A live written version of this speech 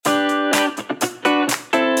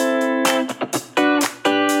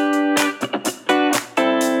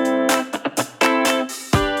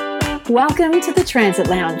Welcome to the Transit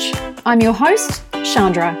Lounge. I'm your host,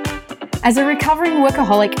 Chandra. As a recovering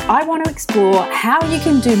workaholic, I want to explore how you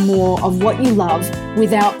can do more of what you love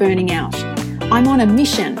without burning out. I'm on a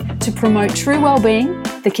mission to promote true well-being,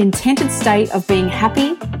 the contented state of being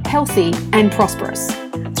happy, healthy, and prosperous.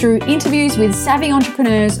 Through interviews with savvy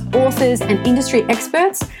entrepreneurs, authors, and industry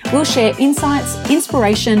experts, we'll share insights,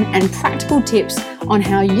 inspiration, and practical tips on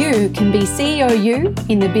how you can be CEO you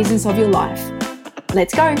in the business of your life.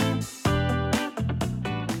 Let's go.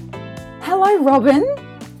 Hello, Robin.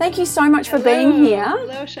 Thank you so much for being here.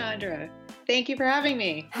 Hello, Chandra. Thank you for having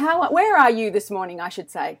me. Where are you this morning, I should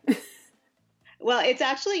say? Well, it's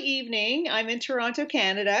actually evening. I'm in Toronto,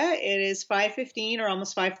 Canada. It is 5:15 or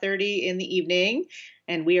almost 5:30 in the evening,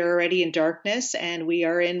 and we are already in darkness, and we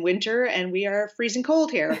are in winter, and we are freezing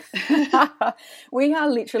cold here. We are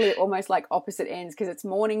literally almost like opposite ends because it's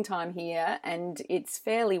morning time here, and it's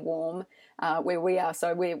fairly warm where we are.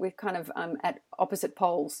 So we're kind of at opposite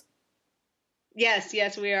poles.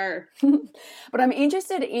 Yes, we are. But I'm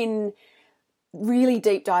interested in really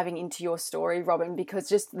deep diving into your story, Robin, because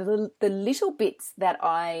just the little bits that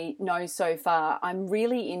I know so far, I'm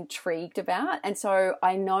really intrigued about. And so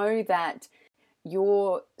I know that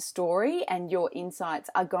your story and your insights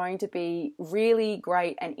are going to be really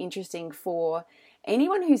great and interesting for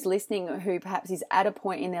anyone who's listening who perhaps is at a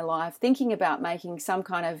point in their life thinking about making some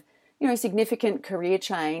kind of, significant career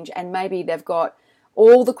change, and maybe they've got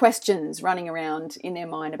all the questions running around in their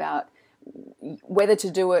mind about whether to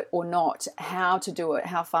do it or not, how to do it,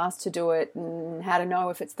 how fast to do it, and how to know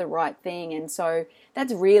if it's the right thing. And so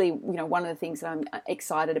that's really, one of the things that I'm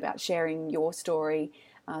excited about sharing your story,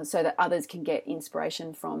 so that others can get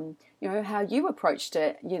inspiration from, how you approached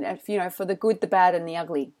it, for the good, the bad, and the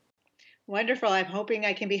ugly. Wonderful. I'm hoping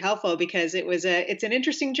I can be helpful because it's an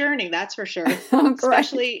interesting journey, that's for sure. Oh,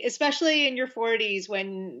 especially in your 40s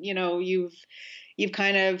when, you've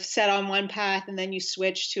kind of set on one path and then you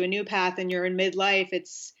switch to a new path and you're in midlife.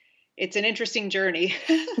 It's an interesting journey.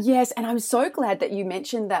 Yes. And I'm so glad that you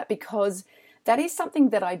mentioned that, because that is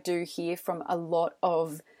something that I do hear from a lot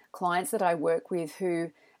of clients that I work with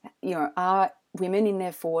who, are women in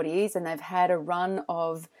their 40s and they've had a run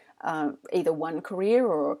of either one career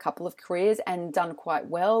or a couple of careers and done quite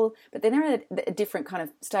well, but then they're at a different kind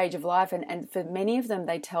of stage of life. And for many of them,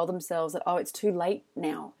 they tell themselves that, it's too late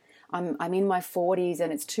now. I'm in my 40s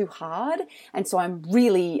and it's too hard. And so I'm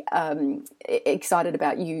really excited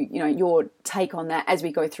about your take on that as we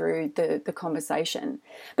go through the conversation.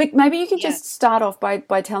 But maybe you can just start off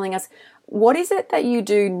by telling us, what is it that you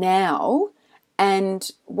do now and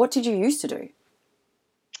what did you used to do?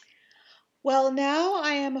 Well, now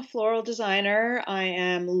I am a floral designer. I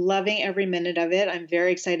am loving every minute of it. I'm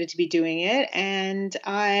very excited to be doing it. And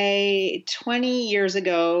 20 years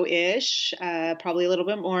ago-ish, probably a little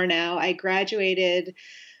bit more now, I graduated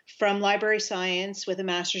from library science with a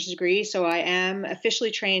master's degree. So I am officially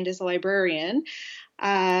trained as a librarian.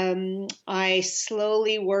 I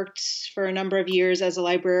slowly worked for a number of years as a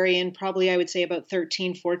librarian, probably I would say about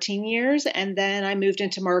 13, 14 years. And then I moved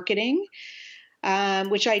into marketing.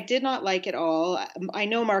 Which I did not like at all. I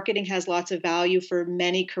know marketing has lots of value for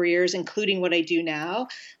many careers, including what I do now,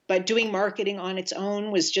 but doing marketing on its own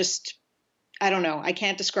was just, I don't know, I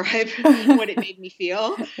can't describe what it made me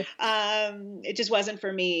feel. It just wasn't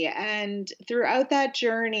for me. And throughout that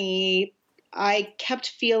journey, I kept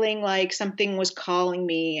feeling like something was calling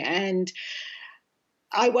me. And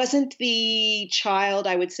I wasn't the child,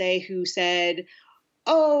 I would say, who said,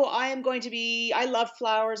 I love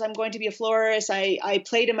flowers. I'm going to be a florist. I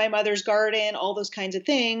played in my mother's garden, all those kinds of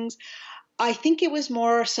things. I think it was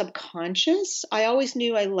more subconscious. I always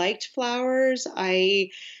knew I liked flowers. I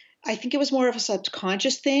think it was more of a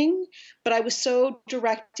subconscious thing, but I was so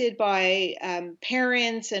directed by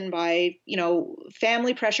parents and by,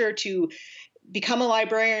 family pressure to become a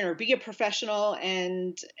librarian or be a professional,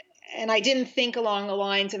 and I didn't think along the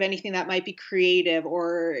lines of anything that might be creative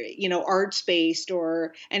or, arts-based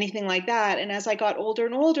or anything like that. And as I got older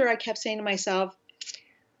and older, I kept saying to myself,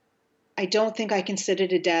 I don't think I can sit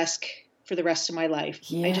at a desk for the rest of my life.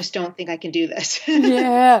 Yeah. I just don't think I can do this.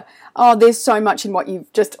 Yeah. Oh, there's so much in what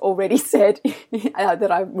you've just already said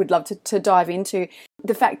that I would love to dive into.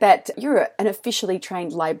 The fact that you're an officially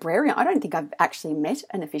trained librarian. I don't think I've actually met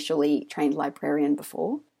an officially trained librarian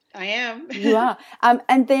before. I am. You are.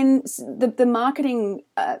 And then the marketing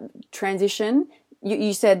transition,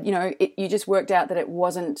 you said, you just worked out that it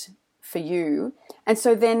wasn't for you. And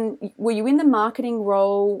so then were you in the marketing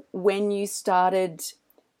role when you started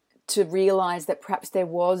to realize that perhaps there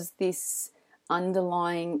was this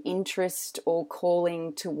underlying interest or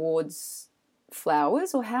calling towards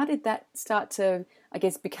flowers, or how did that start to, I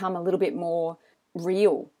guess, become a little bit more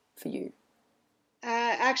real for you?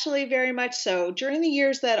 Actually, very much so. During the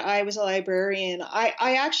years that I was a librarian,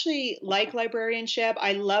 I actually like librarianship.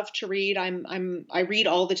 I love to read. I read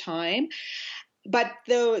all the time. But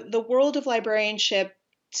the world of librarianship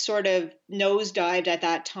sort of nosedived at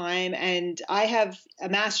that time, and I have a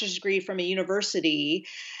master's degree from a university,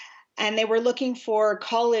 and they were looking for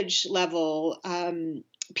college level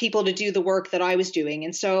people to do the work that I was doing.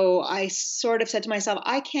 And so I sort of said to myself,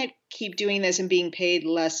 I can't keep doing this and being paid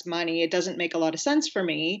less money. It doesn't make a lot of sense for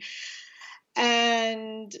me.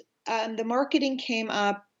 And the marketing came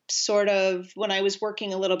up sort of when I was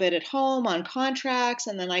working a little bit at home on contracts.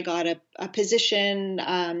 And then I got a position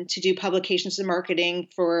to do publications and marketing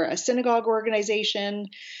for a synagogue organization.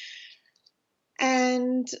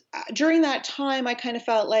 And during that time, I kind of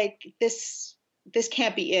felt like this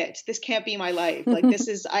can't be it. This can't be my life. Like this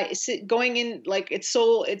is going in, like it's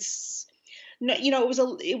no, you know,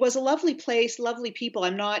 it was a lovely place, lovely people.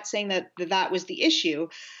 I'm not saying that was the issue.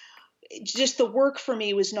 Just the work for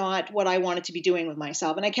me was not what I wanted to be doing with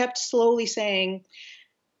myself. And I kept slowly saying,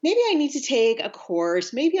 maybe I need to take a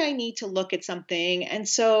course. Maybe I need to look at something. And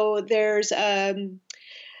so there's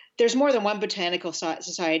more than one botanical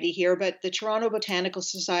society here, but the Toronto Botanical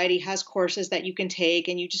Society has courses that you can take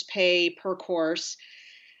and you just pay per course.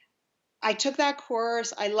 I took that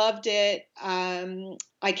course. I loved it.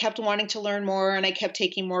 I kept wanting to learn more, and I kept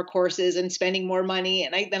taking more courses and spending more money.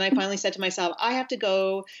 And then I finally said to myself, I have to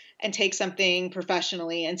go and take something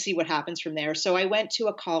professionally and see what happens from there. So I went to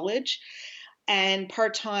a college, and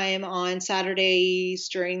part-time on Saturdays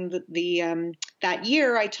during that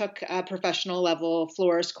year, I took a professional level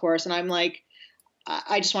florist course. And I'm like,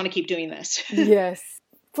 I just want to keep doing this. Yes.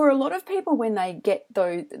 For a lot of people, when they get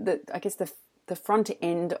I guess the front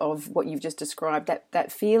end of what you've just described,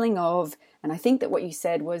 that feeling of, and I think that what you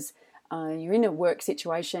said was you're in a work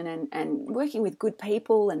situation and working with good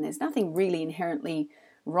people, and there's nothing really inherently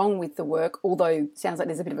wrong with the work, although it sounds like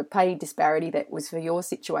there's a bit of a pay disparity that was for your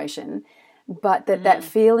situation, but that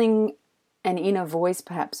feeling, an inner voice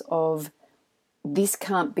perhaps of, this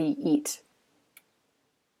can't be it.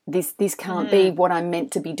 This can't be what I'm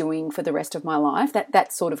meant to be doing for the rest of my life,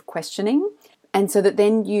 that sort of questioning. And so that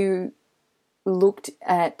then you looked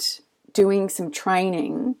at doing some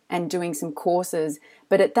training and doing some courses,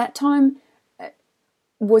 but at that time,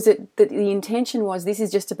 was it that the intention was this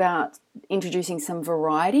is just about introducing some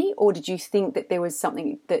variety, or did you think that there was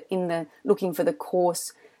something that in the looking for the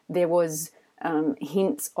course there was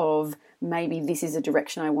hints of maybe this is a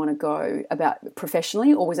direction I want to go about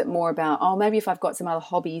professionally, or was it more about, oh, maybe if I've got some other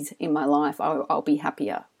hobbies in my life, I'll be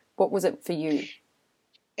happier? What was it for you?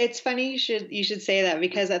 It's funny you should say that,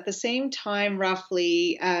 because at the same time,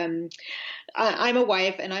 roughly, I'm a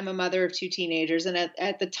wife and I'm a mother of two teenagers. And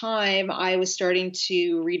at the time, I was starting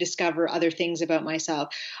to rediscover other things about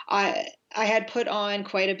myself. I had put on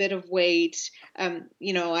quite a bit of weight.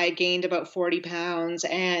 I gained about 40 pounds,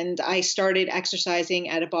 and I started exercising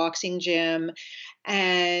at a boxing gym.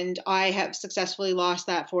 And I have successfully lost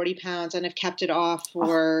that 40 pounds and have kept it off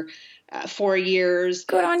for 4 years.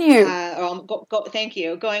 Good on you. Thank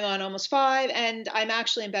you. Going on almost 5. And I'm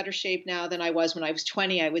actually in better shape now than I was when I was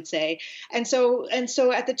 20, I would say. And so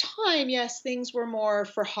at the time, yes, things were more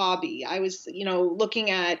for hobby. I was,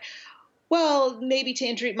 looking at, well, maybe to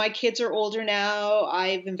introduce, my kids are older now.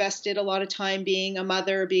 I've invested a lot of time being a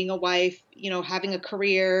mother, being a wife, having a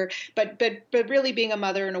career, but really being a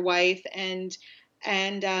mother and a wife. And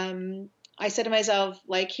I said to myself,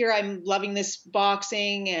 like, here I'm loving this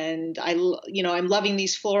boxing, and I'm loving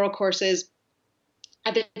these floral courses.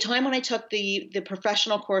 At the time when I took the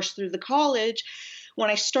professional course through the college, when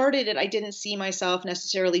I started it, I didn't see myself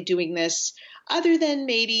necessarily doing this other than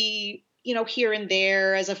maybe, here and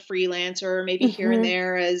there as a freelancer, maybe here and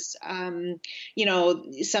there as,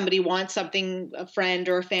 somebody wants something, a friend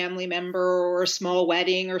or a family member or a small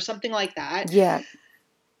wedding or something like that. Yeah.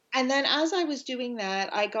 And then as I was doing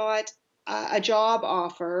that, I got a job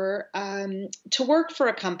offer to work for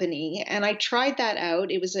a company, and I tried that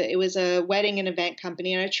out. It was a wedding and event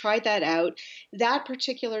company, and I tried that out. That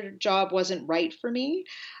particular job wasn't right for me,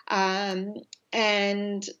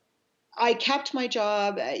 and I kept my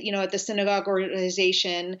job, at the synagogue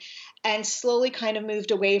organization, and slowly kind of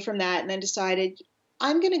moved away from that, and then decided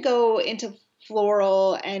I'm going to go into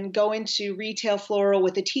floral and go into retail floral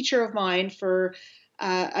with a teacher of mine for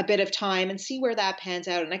a bit of time and see where that pans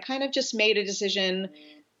out. And I kind of just made a decision.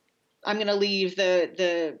 I'm going to leave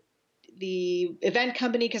the event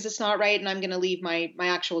company because it's not right, and I'm going to leave my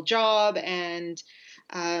actual job and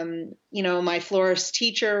My florist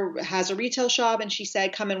teacher has a retail shop, and she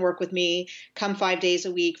said, come and work with me, come 5 days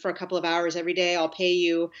a week for a couple of hours every day. I'll pay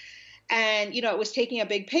you. And, it was taking a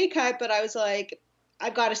big pay cut, but I was like,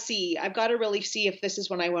 I've got to really see if this is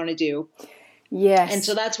what I want to do. Yes. And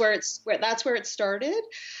so that's where it started.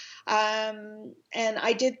 And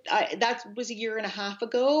that was a year and a half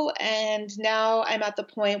ago. And now I'm at the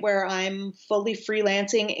point where I'm fully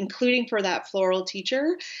freelancing, including for that floral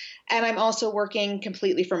teacher. And I'm also working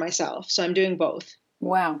completely for myself. So I'm doing both.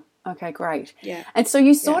 Wow. Okay, great. Yeah. And so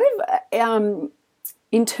you sort of,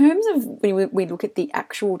 in terms of when we look at the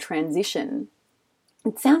actual transition,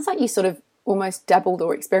 it sounds like you sort of almost dabbled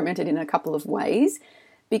or experimented in a couple of ways,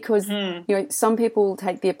 because, some people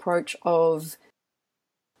take the approach of,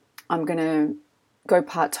 I'm going to go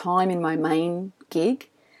part-time in my main gig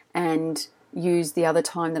and use the other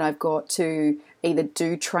time that I've got to either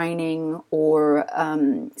do training or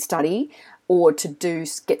study, or to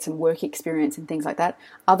get some work experience and things like that.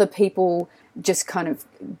 Other people just kind of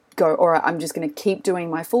go, all right, I'm just going to keep doing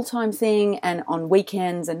my full-time thing, and on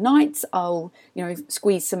weekends and nights I'll,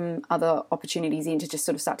 squeeze some other opportunities in to just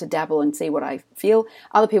sort of start to dabble and see what I feel.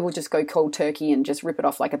 Other people just go cold turkey and just rip it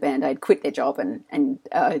off like a Band-Aid, quit their job and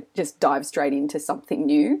just dive straight into something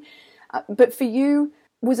new. But for you,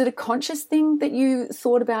 was it a conscious thing that you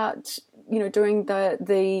thought about, doing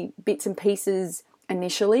the bits and pieces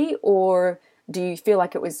initially, or do you feel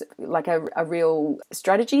like it was like a real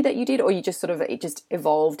strategy that you did, or you just sort of, it just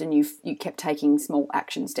evolved and you kept taking small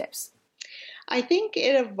action steps? I think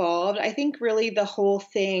it evolved. I think really the whole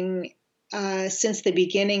thing since the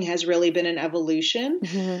beginning has really been an evolution.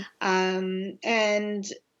 Mm-hmm. And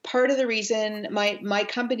part of the reason my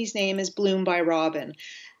company's name is Bloom by Robin.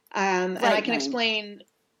 And I can explain.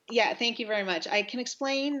 Yeah, thank you very much. I can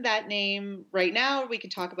explain that name right now. We can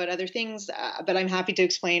talk about other things, but I'm happy to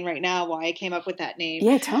explain right now why I came up with that name.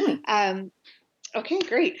 Yeah, tell me. Okay,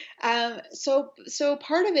 great. So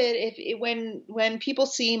part of it, when people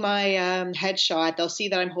see my headshot, they'll see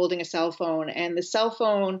that I'm holding a cell phone, and the cell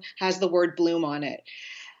phone has the word Bloom on it.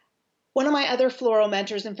 One of my other floral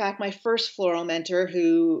mentors, in fact, my first floral mentor,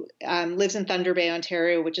 who lives in Thunder Bay,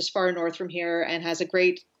 Ontario, which is far north from here, and has a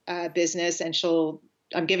great business, and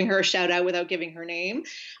I'm giving her a shout out without giving her name.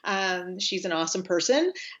 She's an awesome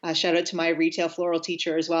person. Shout out to my retail floral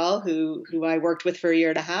teacher as well, who I worked with for a year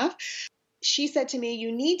and a half. She said to me,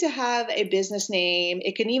 you need to have a business name.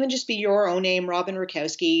 It can even just be your own name, Robin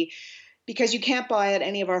Rakowski, because you can't buy at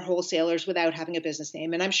any of our wholesalers without having a business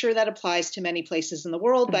name. And I'm sure that applies to many places in the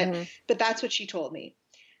world, but that's what she told me.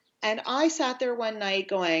 And I sat there one night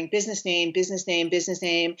going, business name, business name, business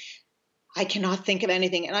name. I cannot think of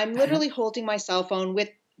anything. And I'm literally holding my cell phone with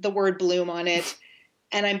the word Bloom on it,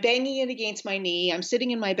 and I'm banging it against my knee. I'm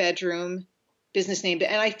sitting in my bedroom, business name.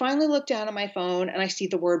 And I finally look down at my phone and I see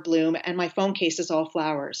the word Bloom, and my phone case is all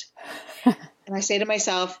flowers. And I say to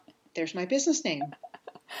myself, there's my business name.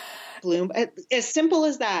 Bloom. As simple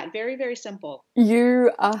as that. Very, very simple.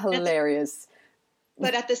 You are hilarious.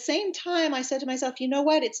 But at the same time, I said to myself, you know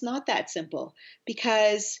what? It's not that simple,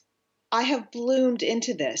 because I have bloomed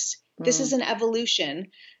into this. This is an evolution,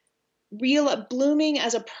 blooming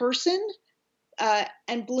as a person,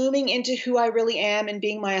 and blooming into who I really am and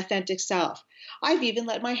being my authentic self. I've even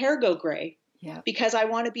let my hair go gray because I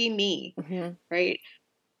want to be me, right?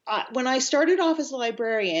 When I started off as a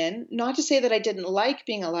librarian, not to say that I didn't like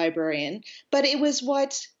being a librarian, but it was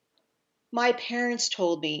what my parents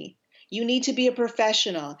told me. You need to be a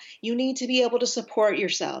professional. You need to be able to support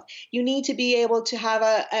yourself. You need to be able to have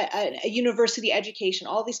a university education,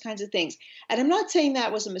 all these kinds of things. And I'm not saying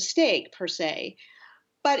that was a mistake per se,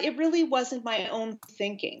 but it really wasn't my own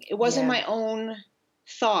thinking. It wasn't my own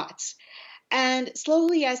thoughts. And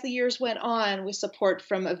slowly, as the years went on, with support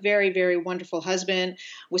from a very, very wonderful husband,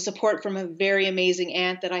 with support from a very amazing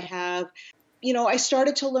aunt that I have, I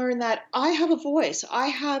started to learn that I have a voice. I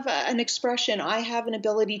have an expression. I have an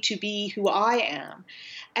ability to be who I am.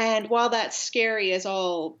 And while that's scary as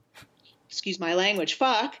all, excuse my language,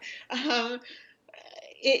 fuck,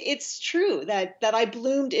 it's true that I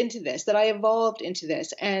bloomed into this, that I evolved into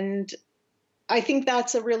this. And I think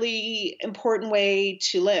that's a really important way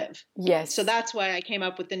to live. Yes. So that's why I came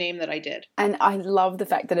up with the name that I did. And I love the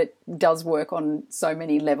fact that it does work on so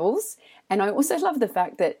many levels. And I also love the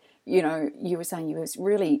fact that, you were saying you was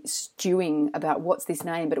really stewing about what's this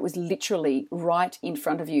name, but it was literally right in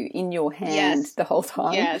front of you, in your hand the whole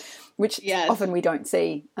time, which often we don't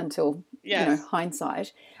see until,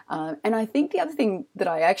 hindsight. And I think the other thing that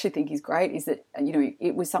I actually think is great is that,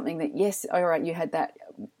 it was something that, yes, all right, you had that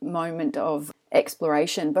moment of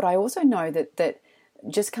exploration, but I also know that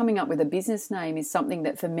just coming up with a business name is something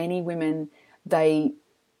that for many women, they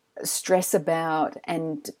stress about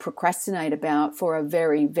and procrastinate about for a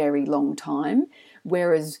very, very long time,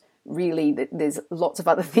 whereas really there's lots of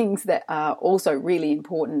other things that are also really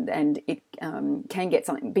important, and it can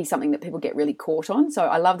be something that people get really caught on. So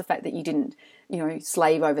I love the fact that you didn't,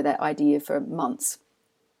 slave over that idea for months.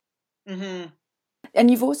 Mm-hmm. And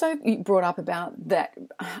you've also brought up about that,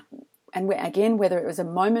 and again, whether it was a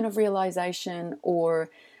moment of realization or,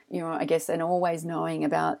 I guess, an always knowing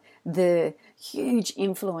about the huge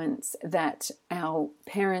influence that our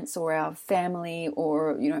parents or our family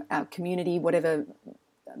or, our community, whatever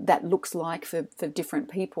that looks like for different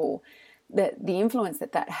people, that the influence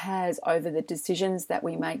that has over the decisions that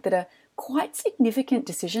we make that are quite significant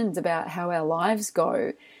decisions about how our lives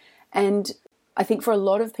go. And I think for a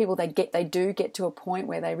lot of people, they do get to a point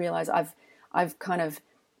where they realize I've kind of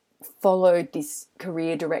followed this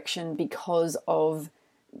career direction because of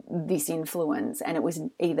this influence, and it was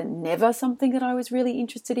either never something that I was really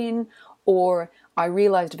interested in, or I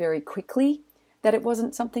realized very quickly that it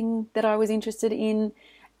wasn't something that I was interested in,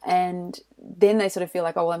 and then they sort of feel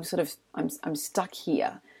like, oh, well, I'm stuck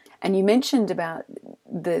here. And you mentioned about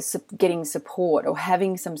getting support or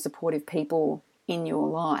having some supportive people in your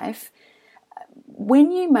life.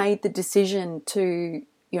 When you made the decision to,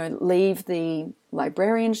 leave the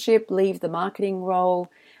librarianship, leave the marketing role,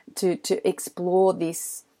 to explore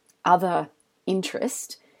this other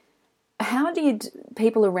interest, how did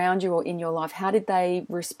people around you or in your life, how did they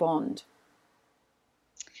respond?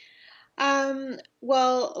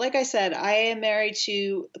 Well, like I said, I am married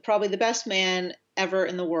to probably the best man ever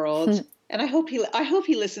in the world. And I hope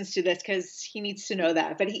he listens to this, because he needs to know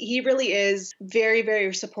that. But he really is very,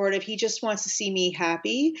 very supportive. He just wants to see me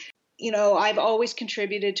happy. I've always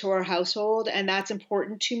contributed to our household, and that's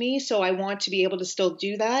important to me. So I want to be able to still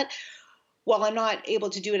do that. While I'm not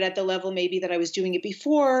able to do it at the level maybe that I was doing it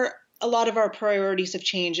before, a lot of our priorities have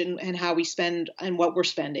changed and how we spend and what we're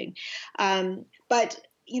spending. But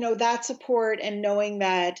that support and knowing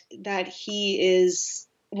that he is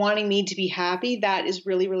wanting me to be happy, that has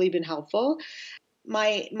really, really been helpful.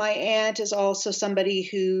 My aunt is also somebody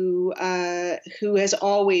who has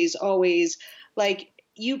always like,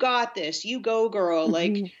 you got this, you go girl.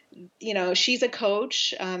 Mm-hmm. Like, she's a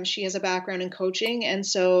coach. She has a background in coaching. And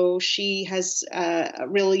so she has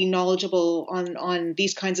really knowledgeable on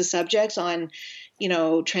these kinds of subjects, on,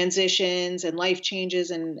 transitions and life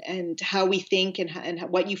changes and how we think and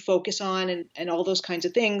what you focus on and all those kinds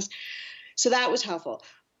of things. So that was helpful.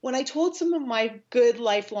 When I told some of my good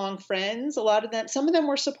lifelong friends, some of them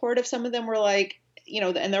were supportive. Some of them were like,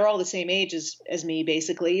 and they're all the same age as me,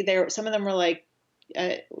 basically. Some of them were like,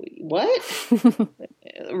 what?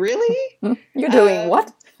 Really? You're doing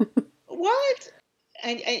what? What?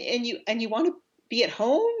 And you want to be at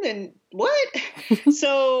home and what?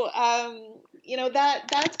 So,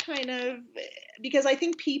 that's kind of, because I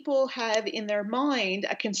think people have in their mind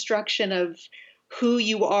a construction of who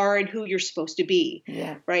you are and who you're supposed to be.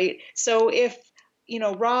 Yeah. Right. So if,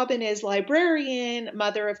 Robin is librarian,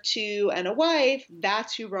 mother of two and a wife,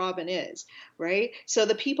 that's who Robin is. Right. So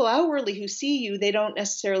the people outwardly who see you, they don't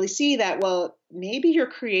necessarily see that, well, maybe you're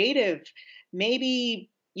creative. Maybe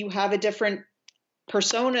you have a different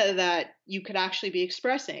persona that you could actually be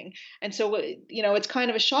expressing. And so, it's kind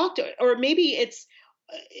of a shock or maybe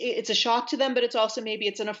it's a shock to them, but it's also, maybe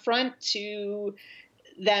it's an affront to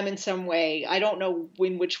them in some way. I don't know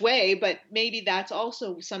in which way, but maybe that's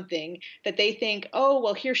also something that they think, oh,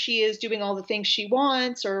 well, here she is doing all the things she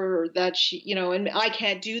wants, or that she, and I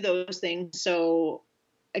can't do those things. So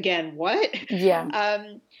again, what? Yeah.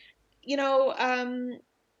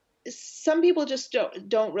 Some people just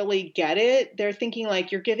don't really get it. They're thinking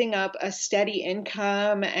like, you're giving up a steady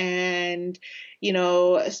income and,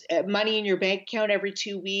 money in your bank account every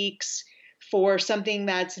 2 weeks for something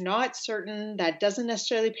that's not certain, that doesn't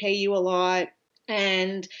necessarily pay you a lot,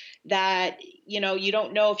 and that, you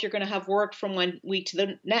don't know if you're going to have work from one week to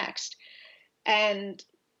the next. And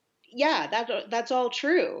yeah, that's all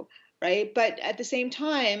true, right? But at the same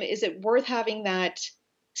time, is it worth having that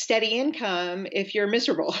steady income if you're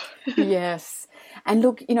miserable? Yes. And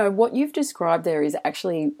look, what you've described there is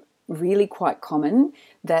actually really quite common,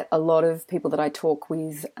 that a lot of people that I talk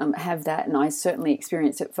with have that, and I certainly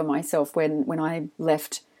experienced it for myself when I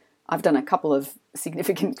left. I've done a couple of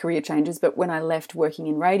significant career changes, but when I left working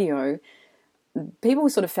in radio, people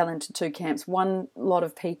sort of fell into two camps. One lot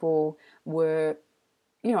of people were,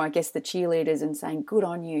 I guess, the cheerleaders and saying, good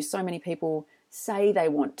on you. So many people say they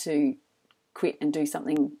want to quit and do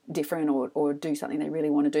something different or do something they really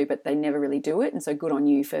want to do, but they never really do it. And so good on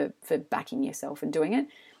you for backing yourself and doing it.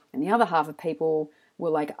 And the other half of people were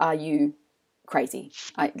like, are you crazy.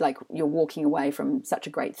 Like you're walking away from such a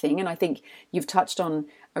great thing. And I think you've touched on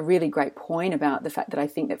a really great point about the fact that I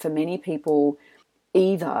think that for many people,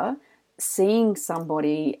 either seeing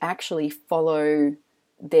somebody actually follow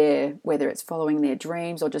whether it's following their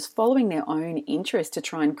dreams or just following their own interest to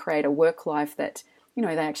try and create a work life that, you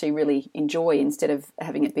know, they actually really enjoy instead of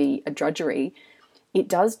having it be a drudgery, it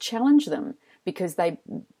does challenge them because they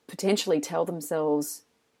potentially tell themselves,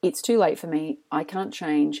 it's too late for me, I can't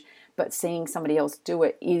change. But seeing somebody else do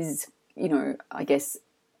it is, you know, I guess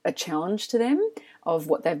a challenge to them of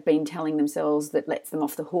what they've been telling themselves that lets them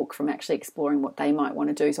off the hook from actually exploring what they might want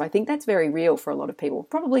to do. So I think that's very real for a lot of people.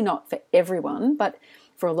 Probably not for everyone, but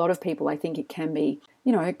for a lot of people, I think it can be,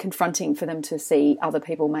 you know, confronting for them to see other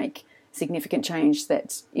people make significant change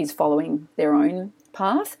that is following their own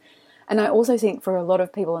path. And I also think for a lot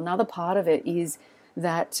of people, another part of it is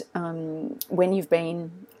that when you've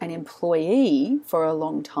been an employee for a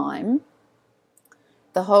long time,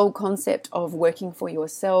 the whole concept of working for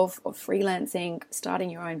yourself, of freelancing, starting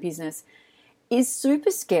your own business is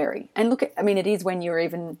super scary. And look, I mean, it is when you're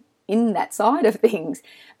even in that side of things,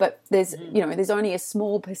 but there's, you know, there's only a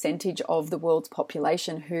small percentage of the world's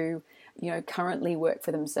population who, you know, currently work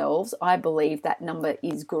for themselves. I believe that number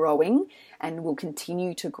is growing and will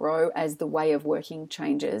continue to grow as the way of working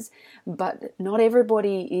changes. But not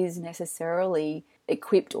everybody is necessarily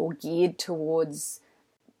equipped or geared towards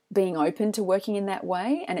being open to working in that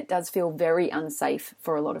way, and it does feel very unsafe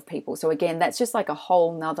for a lot of people. So again, that's just like a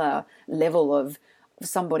whole nother level of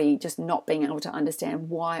somebody just not being able to understand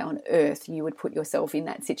why on earth you would put yourself in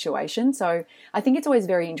that situation. So I think it's always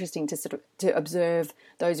very interesting to sort of to observe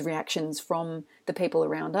those reactions from the people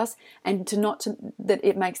around us, and that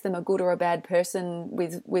it makes them a good or a bad person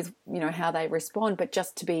with you know how they respond, but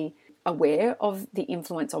just to be aware of the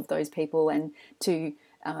influence of those people and to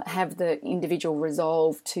have the individual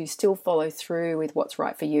resolve to still follow through with what's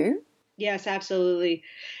right for you. Yes, absolutely.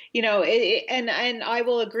 You know, and I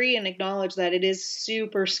will agree and acknowledge that it is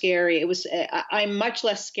super scary. I'm much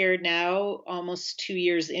less scared now, almost 2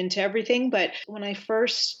 years into everything. But when I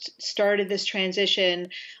first started this transition,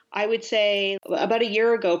 I would say about a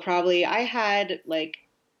year ago, probably, I had like,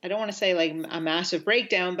 I don't want to say like a massive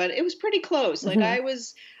breakdown, but it was pretty close. Like I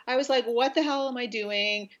was like, what the hell am I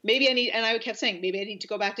doing? And I kept saying, maybe I need to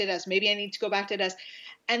go back to desk. Maybe I need to go back to desk.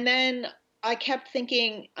 And then I kept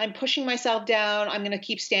thinking, I'm pushing myself down. I'm going to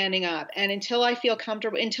keep standing up. And until I feel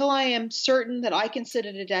comfortable, until I am certain that I can sit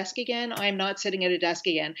at a desk again, I'm not sitting at a desk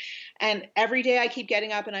again. And every day I keep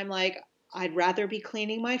getting up and I'm like, I'd rather be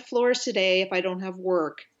cleaning my floors today if I don't have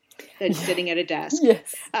work than sitting at a desk.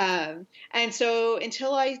 Yes. And so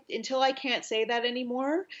until I can't say that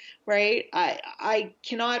anymore, right? I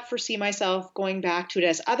cannot foresee myself going back to a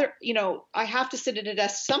desk. I have to sit at a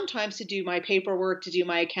desk sometimes to do my paperwork, to do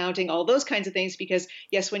my accounting, all those kinds of things, because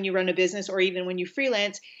yes, when you run a business or even when you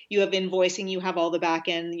freelance, you have invoicing, you have all the back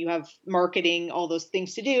end, you have marketing, all those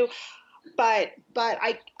things to do. But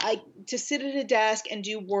I to sit at a desk and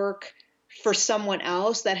do work for someone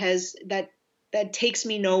else that takes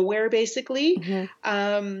me nowhere, basically.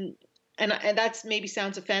 And that's maybe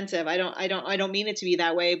sounds offensive. I don't mean it to be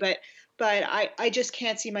that way, but I just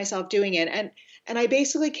can't see myself doing it. And I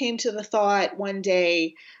basically came to the thought one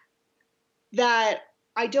day that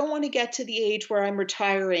I don't want to get to the age where I'm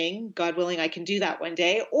retiring, God willing, I can do that one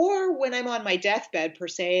day, or when I'm on my deathbed per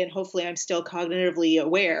se, and hopefully I'm still cognitively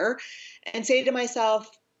aware, and say to myself,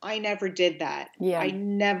 I never did that. Yeah. I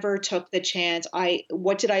never took the chance.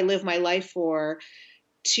 What did I live my life for?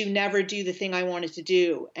 To never do the thing I wanted to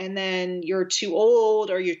do. And then you're too old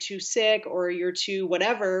or you're too sick or you're too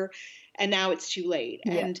whatever. And now it's too late.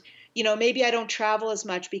 Yeah. And, you know, maybe I don't travel as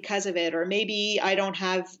much because of it, or maybe I don't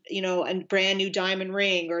have, you know, a brand new diamond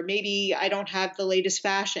ring, or maybe I don't have the latest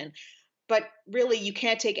fashion, but really you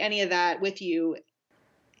can't take any of that with you,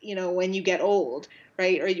 you know, when you get old.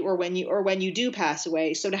 Right. Or when you do pass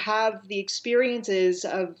away. So to have the experiences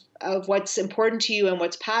of what's important to you and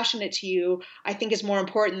what's passionate to you, I think is more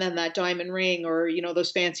important than that diamond ring or, you know, those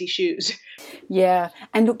fancy shoes. Yeah.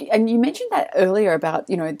 And look, and you mentioned that earlier about,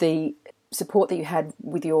 you know, the support that you had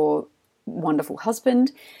with your wonderful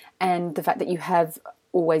husband and the fact that you have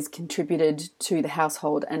always contributed to the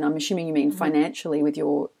household. And I'm assuming you mean financially with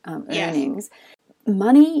your earnings. Yes.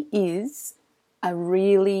 Money is a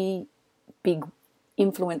really big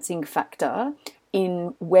influencing factor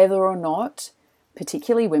in whether or not,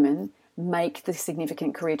 particularly women, make the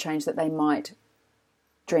significant career change that they might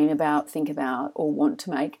dream about, think about, or want to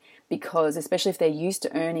make, because especially if they're used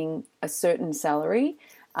to earning a certain salary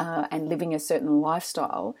and living a certain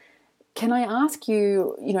lifestyle. Can I ask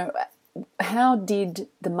you, you know, how did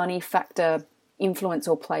the money factor influence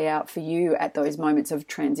or play out for you at those moments of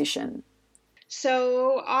transition?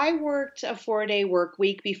 So I worked a 4-day work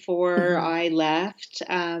week before I left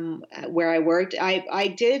where I worked. I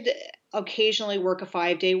did occasionally work a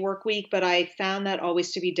 5-day work week, but I found that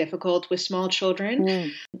always to be difficult with small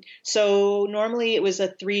children. So normally it was a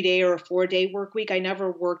 3-day or a 4-day work week. I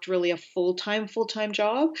never worked really a full-time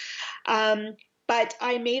job. But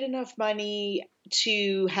I made enough money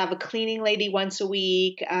to have a cleaning lady once a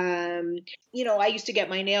week. I used to get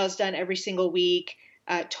my nails done every single week.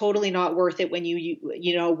 Totally not worth it when you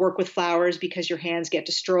work with flowers because your hands get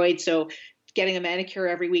destroyed. So getting a manicure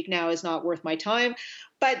every week now is not worth my time.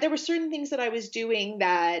 But there were certain things that I was doing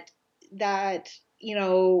that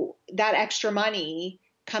extra money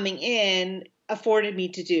coming in afforded me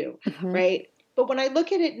to do, right? But when I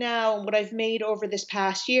look at it now, what I've made over this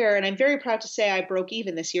past year, and I'm very proud to say I broke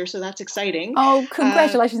even this year, so that's exciting. Oh,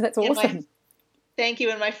 congratulations. That's awesome. Thank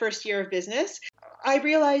you. In my first year of business, I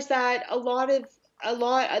realized that a lot,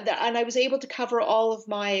 and I was able to cover all of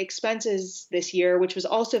my expenses this year, which was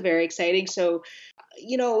also very exciting. So,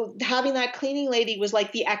 having that cleaning lady was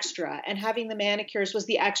like the extra, and having the manicures was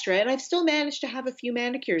the extra. And I've still managed to have a few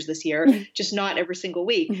manicures this year, just not every single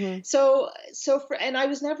week. And I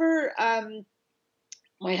was never,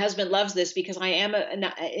 my husband loves this because I am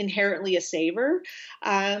inherently a saver.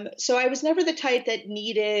 So I was never the type that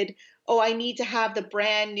needed, I need to have the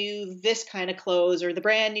brand new this kind of clothes or the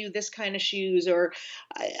brand new this kind of shoes, or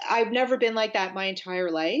I've never been like that my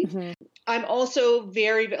entire life. I'm also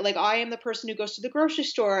very, I am the person who goes to the grocery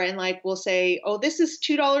store and will say, oh, this is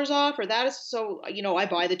 $2 off, or that is, so, I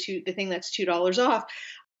buy the thing that's $2 off.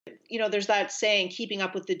 There's that saying, keeping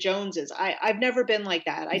up with the Joneses. I've never been like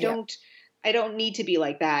that. I don't need to be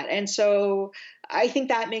like that. And so I think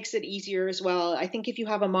that makes it easier as well. I think if you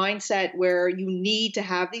have a mindset where you need to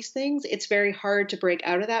have these things, it's very hard to break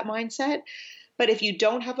out of that mindset. But if you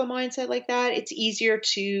don't have a mindset like that, it's easier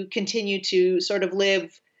to continue to sort of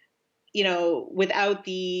live, without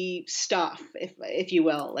the stuff, if you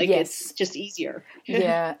will. It's just easier.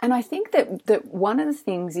 Yeah. And I think that one of the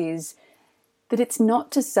things is that it's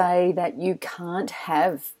not to say that you can't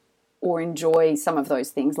have or enjoy some of those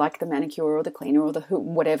things like the manicure or the cleaner or the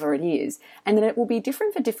whatever it is, and that it will be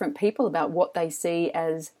different for different people about what they see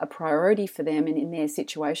as a priority for them and in their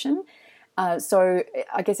situation. So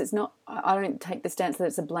I guess it's not, I don't take the stance that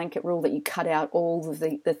it's a blanket rule that you cut out all of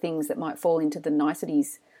the things that might fall into the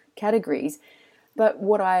niceties categories. But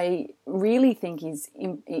what I really think is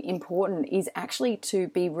important is actually to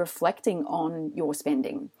be reflecting on your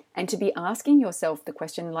spending and to be asking yourself the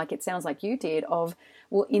question, like it sounds like you did, of,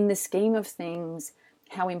 well, in the scheme of things,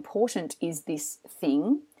 how important is this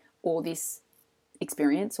thing or this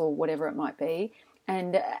experience or whatever it might be,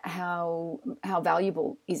 and how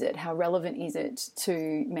valuable is it? How relevant is it to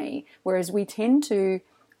me? Whereas we tend to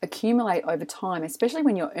accumulate over time, especially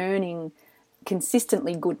when you're earning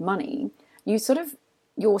consistently good money,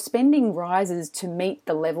 your spending rises to meet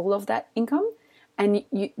the level of that income. And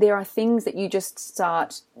there are things that you just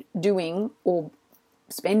start doing or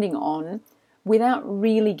spending on without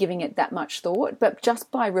really giving it that much thought. But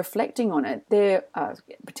just by reflecting on it, there are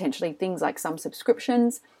potentially things like some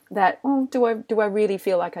subscriptions that, do I really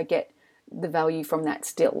feel like I get the value from that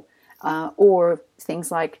still? Or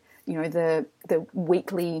things like, the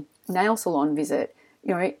weekly nail salon visit.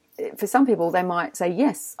 For some people, they might say,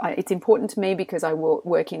 yes, it's important to me because I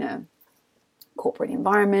work in a corporate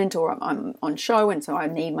environment, or I'm on show and so I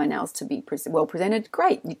need my nails to be well presented.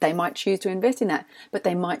 Great. They might choose to invest in that, but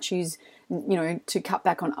they might choose, to cut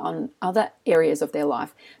back on other areas of their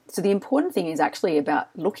life. So the important thing is actually about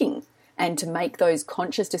looking and to make those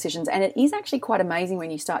conscious decisions. And it is actually quite amazing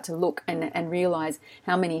when you start to look and realize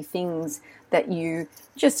how many things that you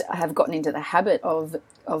just have gotten into the habit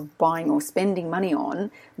of buying or spending money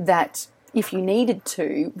on that, if you needed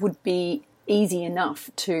to, would be easy enough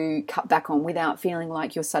to cut back on without feeling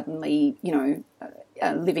like you're suddenly,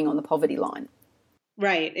 living on the poverty line.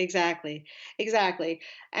 Right. Exactly.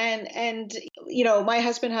 And my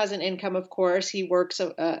husband has an income, of course. He works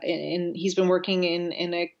he's been working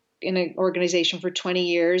in an organization for 20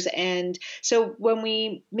 years. And so when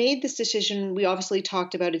we made this decision, we obviously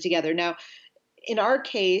talked about it together. Now, in our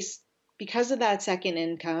case, because of that second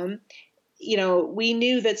income, we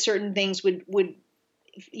knew that certain things would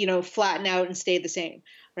flatten out and stay the same,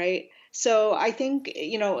 right? So I think,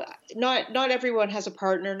 not everyone has a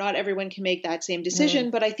partner, not everyone can make that same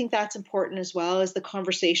decision, but I think that's important as well as the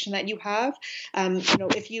conversation that you have.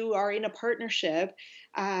 If you are in a partnership,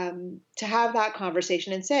 to have that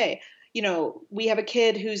conversation and say, we have a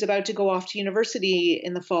kid who's about to go off to university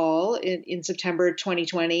in the fall, in September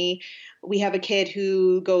 2020. We have a kid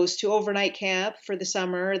who goes to overnight camp for the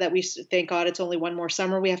summer that we thank God it's only one more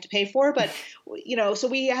summer we have to pay for. But, so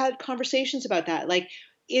we had conversations about that. Like,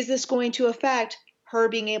 is this going to affect her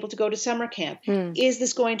being able to go to summer camp? Is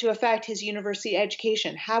this going to affect his university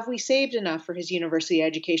education? Have we saved enough for his university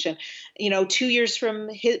education? 2 years from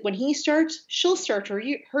when he starts, she'll start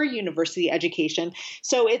her university education.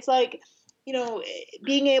 So it's like,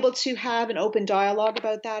 being able to have an open dialogue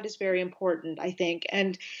about that is very important, I think.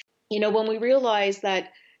 And, when we realize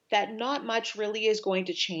that not much really is going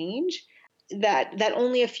to change, that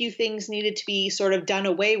only a few things needed to be sort of done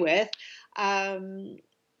away with,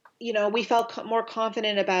 we felt more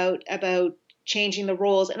confident about changing the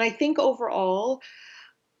roles. And I think overall,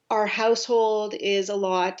 our household is a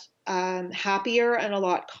lot happier and a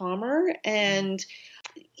lot calmer. And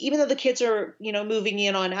even though the kids are, moving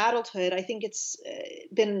in on adulthood, I think it's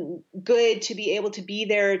been good to be able to be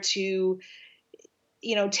there to,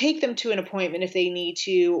 take them to an appointment if they need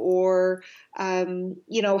to, or,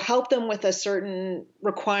 help them with a certain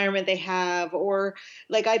requirement they have, or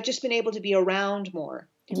like I've just been able to be around more.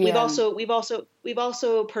 Yeah. We've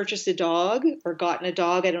also purchased a dog, or gotten a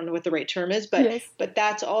dog. I don't know what the right term is, but yes. But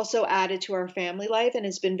that's also added to our family life and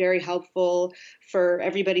has been very helpful for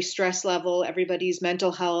everybody's stress level, everybody's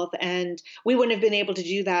mental health. And we wouldn't have been able to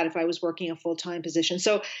do that if I was working a full-time position.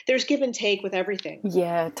 So there's give and take with everything.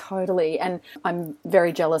 Yeah, totally. And I'm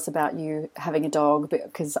very jealous about you having a dog,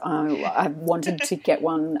 because I wanted to get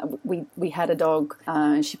one. We had a dog.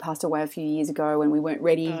 She passed away a few years ago and we weren't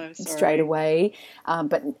ready straight away.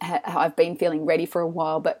 But I've been feeling ready for a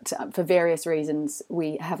while, but for various reasons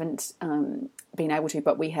we haven't been able to,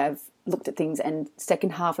 but we have looked at things, and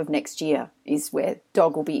second half of next year is where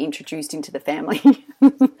dog will be introduced into the family.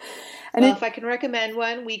 If I can recommend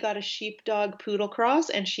one, we got a sheepdog poodle cross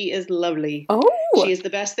and she is lovely. Oh, she is the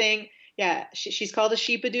best thing. Yeah, she's called a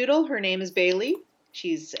sheepadoodle. Her name is Bailey.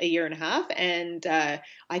 She's a year and a half, and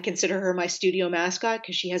I consider her my studio mascot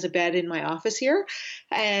because she has a bed in my office here,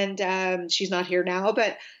 and she's not here now,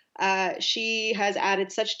 but she has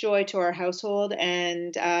added such joy to our household,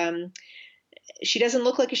 and she doesn't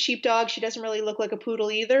look like a sheepdog. She doesn't really look like a poodle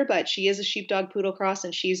either, but she is a sheepdog poodle cross,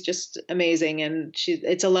 and she's just amazing, and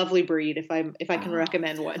it's a lovely breed if I can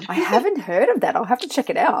recommend one. I haven't heard of that. I'll have to check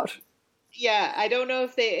it out. Yeah, I don't know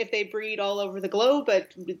if they breed all over the globe,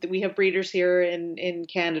 but we have breeders here in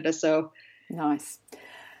Canada. So nice.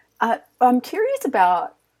 I'm curious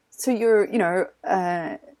about, so you're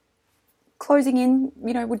closing in,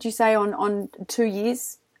 would you say on 2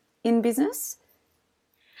 years in business?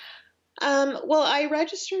 Well, I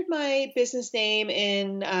registered my business name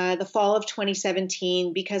in the fall of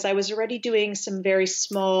 2017 because I was already doing some very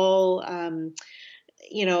small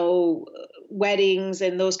weddings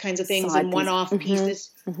and those kinds of things and one-off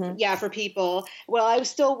pieces. Mm-hmm. Yeah, for people. Well, I was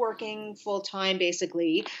still working full time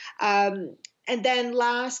basically. And then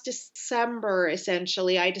last December,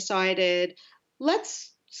 essentially, I decided,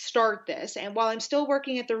 let's start this. And while I'm still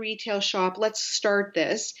working at the retail shop, let's start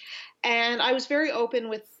this. And I was very open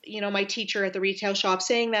with, my teacher at the retail shop,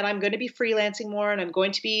 saying that I'm going to be freelancing more and I'm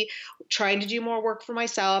going to be trying to do more work for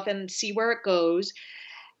myself and see where it goes.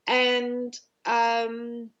 And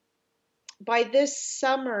by this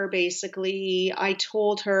summer, basically, I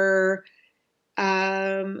told her,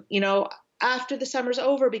 after the summer's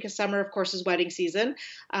over, because summer, of course, is wedding season.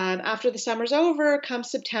 After the summer's over, come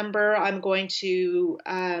September, I'm going to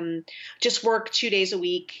just work 2 days a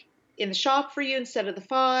week in the shop for you instead of the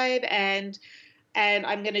 5, and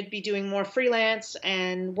I'm going to be doing more freelance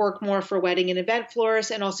and work more for wedding and event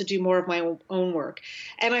florists, and also do more of my own work.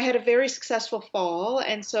 And I had a very successful fall,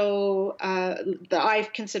 and so I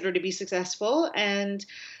consider to be successful. And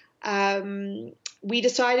we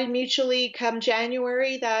decided mutually come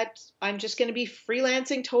January that I'm just going to be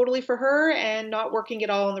freelancing totally for her and not working at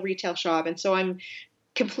all in the retail shop. And so I'm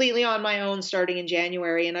completely on my own starting in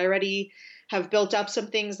January, and I already have built up some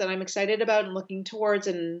things that I'm excited about and looking towards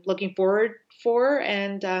and looking forward for,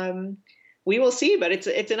 and we will see. But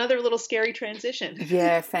it's another little scary transition.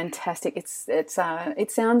 Yeah, fantastic. It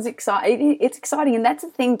sounds exciting. It's exciting, and that's the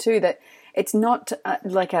thing too, that it's not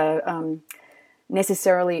like a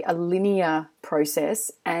necessarily a linear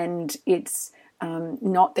process, and it's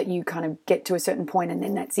not that you kind of get to a certain point and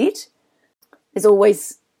then that's it. There's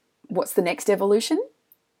always what's the next evolution.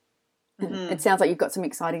 Mm-hmm. It sounds like you've got some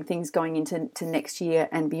exciting things going into next year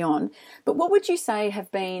and beyond. But what would you say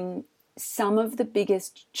have been some of the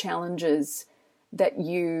biggest challenges that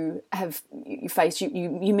you faced?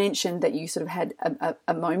 You mentioned that you sort of had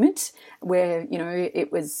a moment where, you know,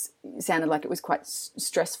 sounded like it was quite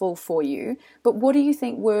stressful for you. But what do you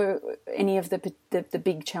think were any of the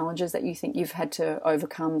big challenges that you think you've had to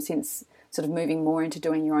overcome since sort of moving more into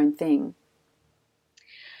doing your own thing?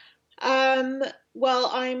 Well,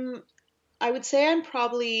 I would say I'm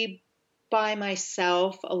probably by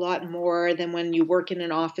myself a lot more than when you work in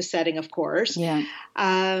an office setting, of course. Yeah.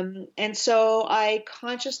 And so I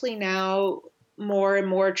consciously now more and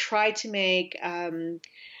more try to make,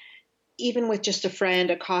 even with just a friend,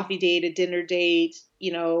 a coffee date, a dinner date,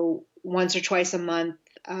 you know, once or twice a month,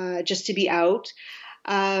 just to be out.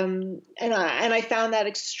 And I found that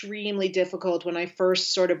extremely difficult when I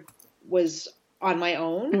first sort of was on my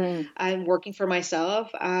own and working for myself.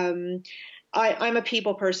 I'm a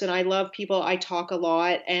people person. I love people. I talk a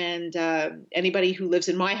lot, and anybody who lives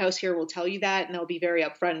in my house here will tell you that, and they'll be very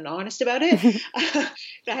upfront and honest about it.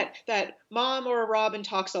 that Mom or Robin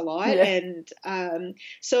talks a lot, Yeah. and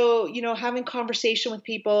so you know, having conversation with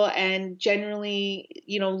people and generally,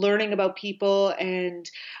 you know, learning about people and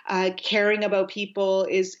caring about people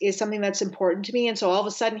is something that's important to me. And so all of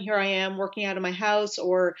a sudden, here I am working out of my house,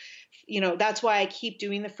 or you know, that's why I keep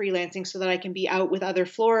doing the freelancing so that I can be out with other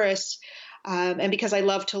florists. And because I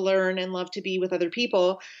love to learn and love to be with other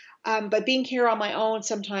people. But being here on my own,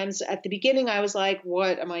 sometimes at the beginning, I was like,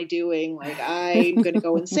 what am I doing? Like, I'm going to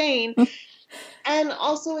go insane. And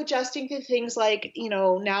also adjusting to things like, you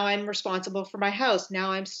know, now I'm responsible for my house.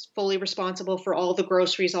 Now I'm fully responsible for all the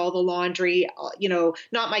groceries, all the laundry, you know,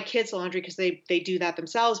 not my kids' laundry because they do that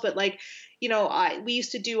themselves. But like, you know, we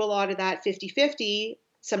used to do a lot of that 50-50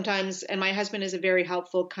 sometimes. And my husband is a very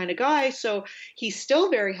helpful kind of guy. So he's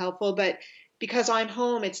still very helpful. But because I'm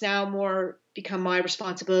home, it's now more become my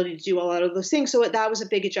responsibility to do a lot of those things. So that was a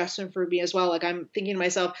big adjustment for me as well. Like I'm thinking to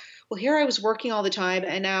myself, well, here I was working all the time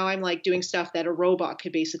and now I'm like doing stuff that a robot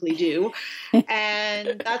could basically do.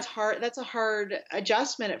 And that's hard. That's a hard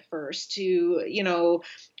adjustment at first to, you know,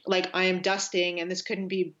 like I am dusting and this couldn't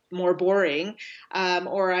be more boring.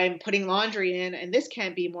 Or I'm putting laundry in and this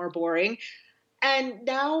can't be more boring. And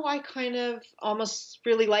now I kind of almost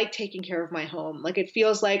really like taking care of my home. Like it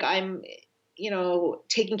feels like I'm, you know,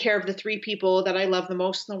 taking care of the three people that I love the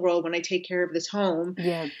most in the world when I take care of this home.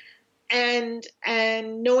 Yeah. And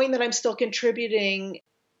knowing that I'm still contributing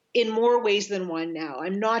in more ways than one now.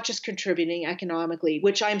 I'm not just contributing economically,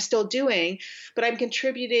 which I'm still doing, but I'm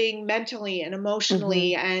contributing mentally and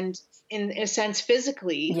emotionally and in a sense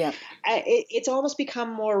physically. Yeah. It's almost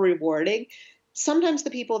become more rewarding. Sometimes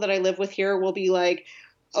the people that I live with here will be like,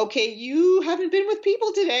 okay, you haven't been with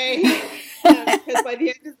people today. Because by the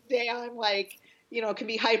end of the day, I'm like, you know, can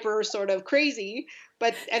be hyper sort of crazy,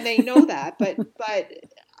 and they know that, but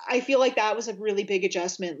I feel like that was a really big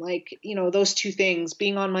adjustment. Like, you know, those two things,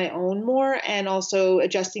 being on my own more and also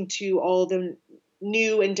adjusting to all the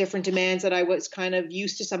new and different demands that I was kind of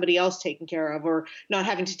used to somebody else taking care of or not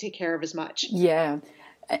having to take care of as much. Yeah.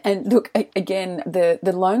 And look, again, the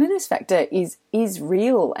loneliness factor is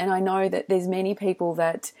real. And I know that there's many people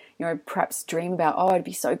that, you know, perhaps dream about, oh, it'd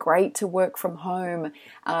be so great to work from home.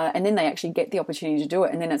 And then they actually get the opportunity to do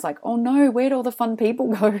it. And then it's like, oh no, where'd all the fun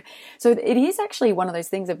people go? So it is actually one of those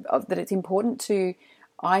things that it's important to,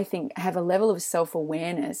 I think, have a level of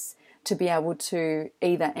self-awareness to be able to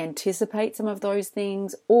either anticipate some of those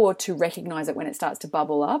things or to recognize it when it starts to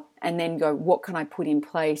bubble up and then go, what can I put in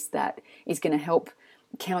place that is going to help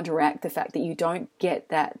counteract the fact that you don't get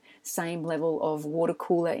that same level of water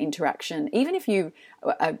cooler interaction, even if you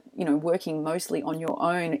are, you know, working mostly on your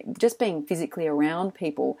own, just being physically around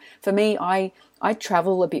people. For me, I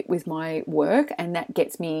travel a bit with my work and that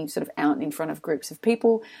gets me sort of out in front of groups of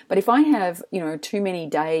people. But if I have, you know, too many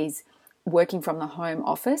days working from the home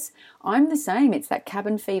office, I'm the same. It's that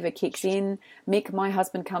cabin fever kicks in. Mick, my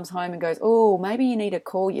husband, comes home and goes, oh, maybe you need to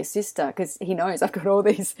call your sister because he knows I've got all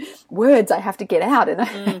these words I have to get out and I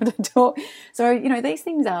have to talk. So, you know, these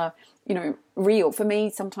things are, you know, real. For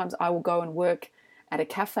me, sometimes I will go and work at a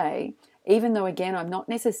cafe, even though, again, I'm not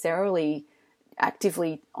necessarily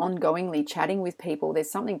actively, ongoingly chatting with people.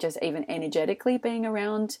 There's something just even energetically being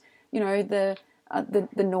around, you know, the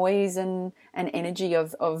noise and energy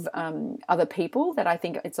of other people that I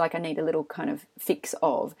think it's like I need a little kind of fix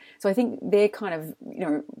of. So I think they're kind of, you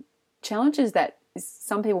know, challenges that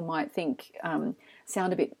some people might think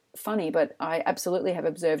sound a bit funny, but I absolutely have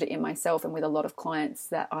observed it in myself and with a lot of clients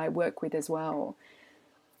that I work with as well.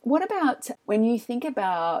 What about when you think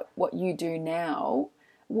about what you do now,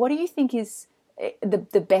 what do you think is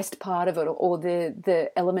the best part of it or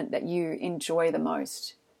the element that you enjoy the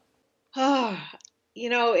most?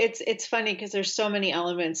 It's funny because there's so many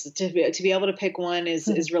elements to be able to pick one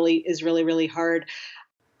is really hard.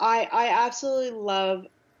 I absolutely love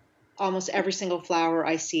almost every single flower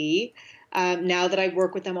I see. Now that I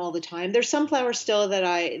work with them all the time, there's some flowers still that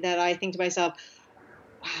I think to myself,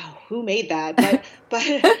 wow, who made that?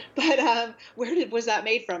 But was that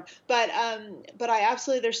made from? But I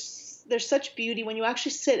absolutely there's such beauty when you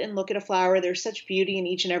actually sit and look at a flower. There's such beauty in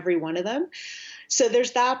each and every one of them. So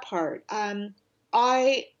there's that part.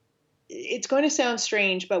 I It's going to sound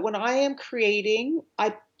strange, but when I am creating,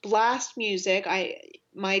 I blast music.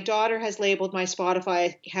 My daughter has labeled my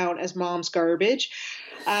Spotify account as mom's garbage.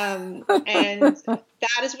 And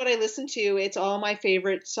that is what I listen to. It's all my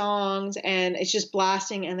favorite songs and it's just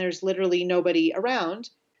blasting and there's literally nobody around.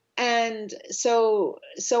 And so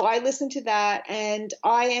I listen to that and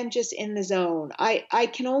I am just in the zone. I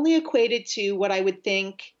can only equate it to what I would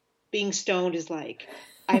think being stoned is like.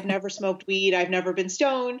 I've never smoked weed. I've never been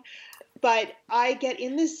stoned, but I get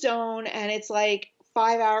in this zone and it's like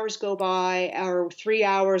 5 hours go by or 3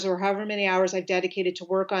 hours or however many hours I've dedicated to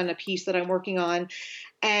work on a piece that I'm working on.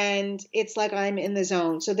 And it's like I'm in the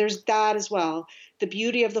zone. So there's that as well. The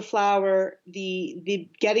beauty of the flower, the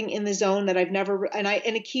getting in the zone that I've never, and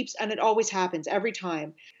it always happens every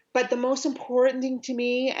time. But the most important thing to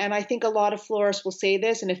me, and I think a lot of florists will say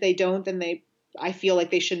this, and if they don't, then I feel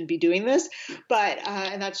like they shouldn't be doing this. But,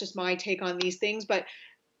 and that's just my take on these things. But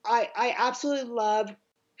I absolutely love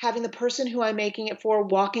having the person who I'm making it for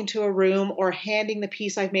walk into a room or handing the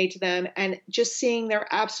piece I've made to them and just seeing their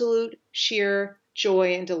absolute sheer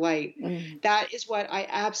joy and delight. That is what I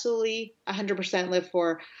absolutely 100% live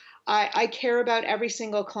for. I care about every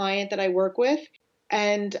single client that I work with,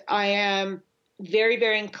 and I am very,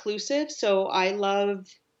 very inclusive. So I love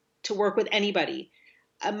to work with anybody.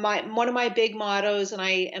 One of my big mottos, and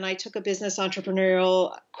I took a business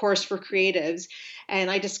entrepreneurial course for creatives,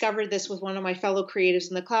 and I discovered this with one of my fellow creatives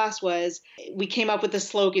in the class, was we came up with a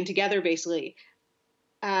slogan together, basically.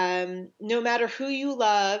 No matter who you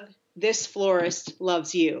love, this florist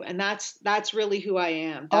loves you. And that's really who I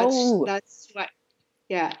am. That's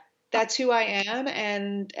who I am.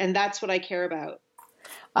 And that's what I care about.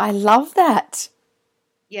 I love that.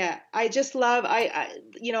 Yeah. I just love,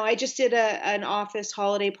 I just did an office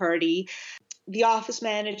holiday party. The office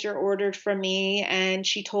manager ordered from me and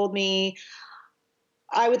she told me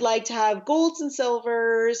I would like to have golds and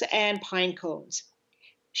silvers and pine cones.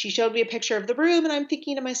 She showed me a picture of the room and I'm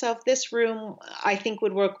thinking to myself, this room I think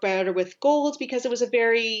would work better with golds because it was a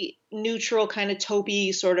very neutral kind of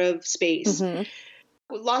taupey sort of space. Mm-hmm.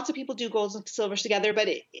 Lots of people do golds and silvers together, but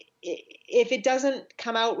if it doesn't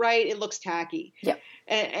come out right, it looks tacky. Yeah.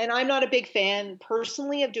 And I'm not a big fan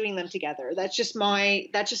personally of doing them together. That's just my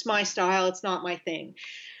style. It's not my thing.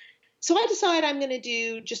 So I decide I'm going to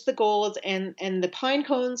do just the golds and the pine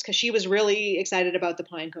cones because she was really excited about the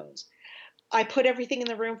pine cones. I put everything in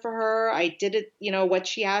the room for her. I did it, what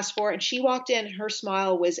she asked for. And she walked in, her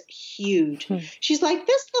smile was huge. She's like,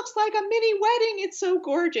 this looks like a mini wedding. It's so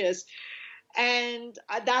gorgeous. And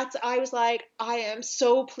I was like, I am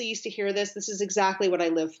so pleased to hear this. This is exactly what I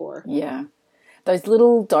live for. Yeah. Those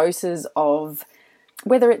little doses of,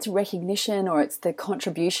 whether it's recognition or it's the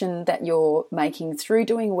contribution that you're making through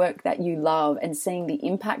doing work that you love and seeing the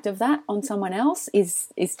impact of that on someone else is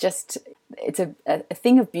just, it's a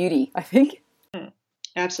thing of beauty, I think.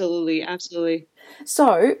 Absolutely. Absolutely.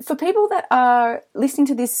 So for people that are listening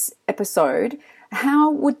to this episode,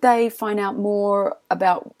 how would they find out more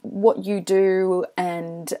about what you do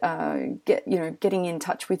and getting in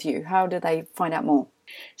touch with you? How do they find out more?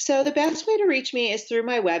 So the best way to reach me is through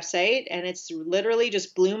my website, and it's literally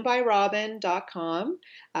just bloombyrobin.com,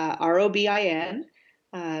 ROBIN.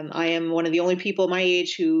 I am one of the only people my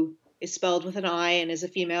age who is spelled with an I and is a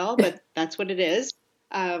female, but that's what it is,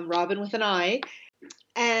 Robin with an I.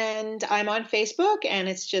 And I'm on Facebook, and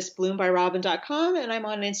it's just bloombyrobin.com, and I'm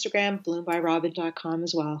on Instagram, bloombyrobin.com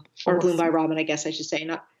as well. Or Awesome. bloombyrobin, I guess I should say,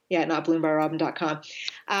 not bloombyrobin.com.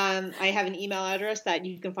 I have an email address that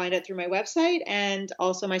you can find out through my website, and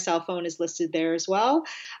also my cell phone is listed there as well.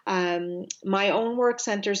 My own work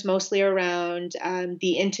centers mostly around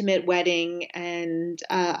the intimate wedding and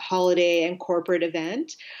holiday and corporate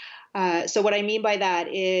event. So what I mean by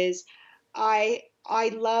that is I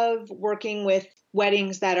love working with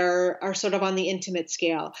weddings that are sort of on the intimate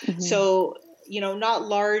scale. Mm-hmm. So, not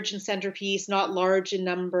large in centerpiece, not large in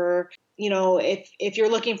number. If you're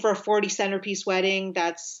looking for a 40 centerpiece wedding,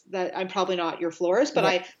 that I'm probably not your florist, but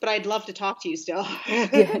I'd love to talk to you still.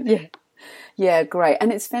 Yeah, great.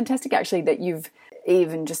 And it's fantastic actually that you've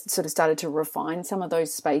even just sort of started to refine some of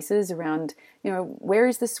those spaces around, where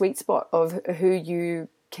is the sweet spot of who you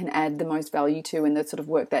can add the most value to, and the sort of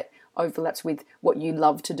work that overlaps with what you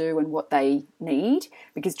love to do and what they need.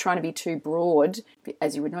 Because trying to be too broad,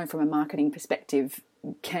 as you would know from a marketing perspective,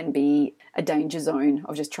 can be a danger zone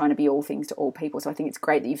of just trying to be all things to all people. So I think it's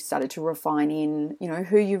great that you've started to refine in,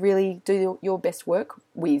 who you really do your best work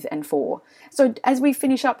with and for. So as we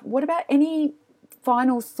finish up, what about any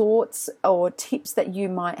final thoughts or tips that you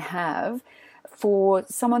might have for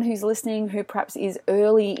someone who's listening who perhaps is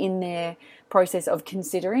early in their process of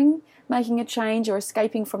considering making a change or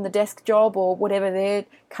escaping from the desk job or whatever their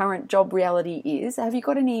current job reality is? Have you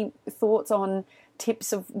got any thoughts on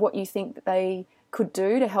tips of what you think that they could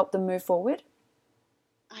do to help them move forward?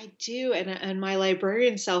 I do, and my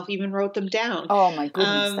librarian self even wrote them down. Oh my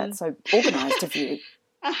goodness, that's so organized of you.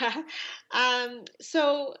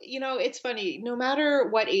 So, it's funny, no matter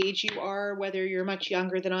what age you are, whether you're much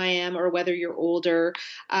younger than I am or whether you're older,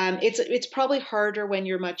 it's probably harder when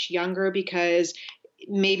you're much younger because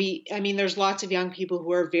there's lots of young people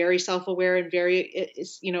who are very self-aware and very,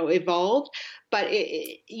 evolved, but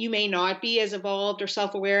you may not be as evolved or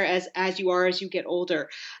self-aware as you are as you get older.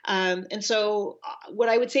 And so what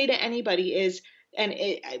I would say to anybody is,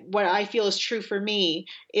 what I feel is true for me,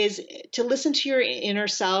 is to listen to your inner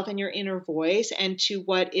self and your inner voice and to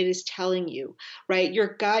what it is telling you, right?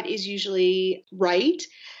 Your gut is usually right.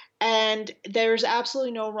 And there's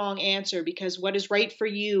absolutely no wrong answer because what is right for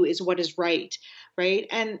you is what is right. Right.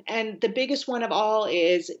 And the biggest one of all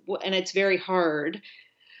is, and it's very hard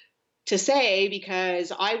to say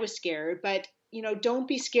because I was scared, but don't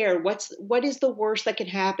be scared. What is the worst that can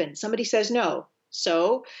happen? Somebody says no.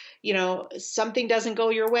 So, something doesn't go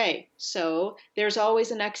your way. So there's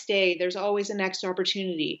always a next day. There's always a next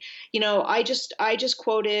opportunity. I just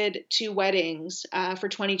quoted 2 weddings for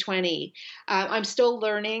 2020. I'm still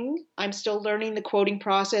learning. I'm still learning the quoting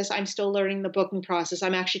process. I'm still learning the booking process.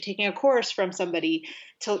 I'm actually taking a course from somebody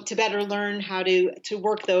to better learn how to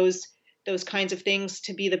work those kinds of things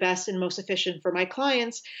to be the best and most efficient for my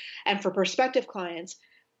clients and for prospective clients.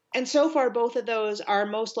 And so far, both of those are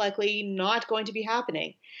most likely not going to be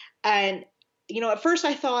happening. And, at first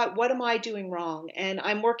I thought, what am I doing wrong? And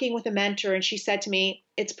I'm working with a mentor and she said to me,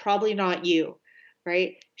 it's probably not you,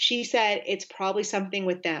 right? She said, it's probably something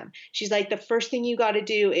with them. She's like, the first thing you got to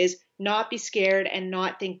do is not be scared and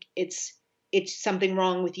not think it's something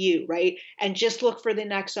wrong with you, right? And just look for the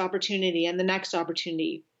next opportunity and the next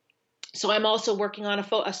opportunity. So I'm also working on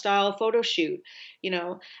a style photo shoot,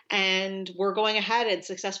 and we're going ahead and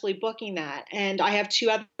successfully booking that. And I have 2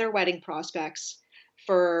 other wedding prospects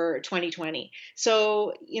for 2020.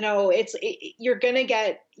 So, you're going to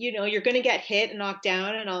get hit and knocked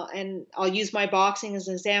down, and I'll use my boxing as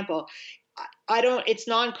an example. It's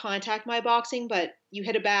non-contact my boxing, but you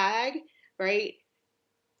hit a bag, right?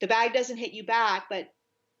 The bag doesn't hit you back,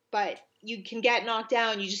 but you can get knocked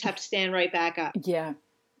down. You just have to stand right back up. Yeah.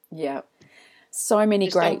 Yeah. So many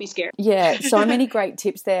Just don't be scared. Yeah, so many great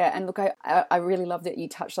tips there. And look, I really love that you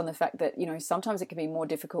touched on the fact that, sometimes it can be more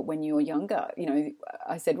difficult when you're younger.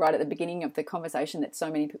 I said right at the beginning of the conversation that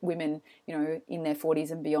so many women, in their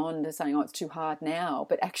 40s and beyond are saying, oh, it's too hard now.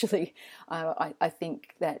 But actually, I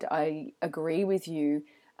think that I agree with you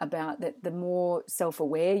about that the more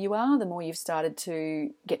self-aware you are, the more you've started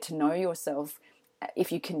to get to know yourself.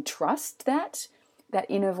 If you can trust that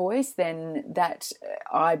inner voice, then that,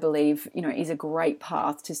 I believe, is a great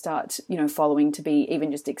path to start, following, to be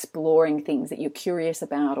even just exploring things that you're curious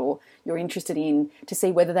about or you're interested in, to see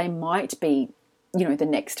whether they might be, the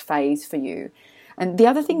next phase for you. And the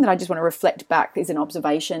other thing that I just want to reflect back is an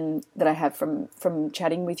observation that I have from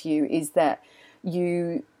chatting with you, is that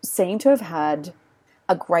you seem to have had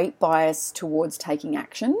a great bias towards taking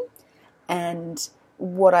action. And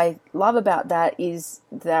what I love about that is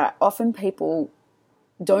that often people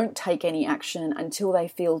don't take any action until they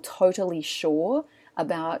feel totally sure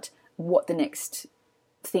about what the next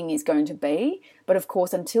thing is going to be. But of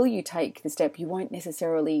course, until you take the step, you won't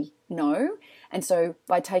necessarily know. And so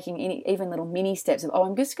by taking even little mini steps of,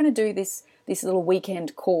 I'm just going to do this little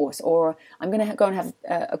weekend course, or I'm going to go and have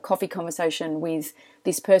a coffee conversation with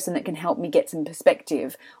this person that can help me get some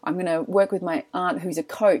perspective. I'm going to work with my aunt who's a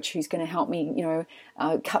coach who's going to help me,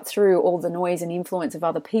 cut through all the noise and influence of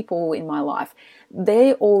other people in my life.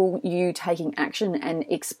 They're all you taking action and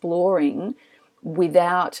exploring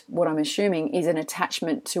without what I'm assuming is an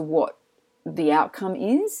attachment to what the outcome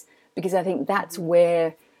is, because I think that's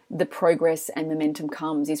where the progress and momentum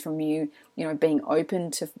comes, is from you being open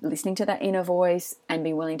to listening to that inner voice and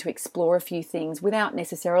being willing to explore a few things without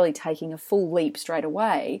necessarily taking a full leap straight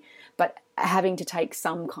away, but having to take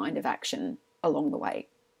some kind of action along the way.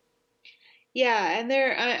 Yeah, and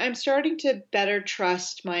I'm starting to better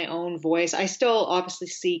trust my own voice. I still obviously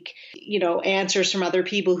seek, answers from other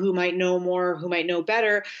people who might know more, who might know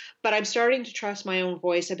better, but I'm starting to trust my own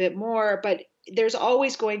voice a bit more. But there's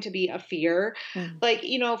always going to be a fear. Mm. Like,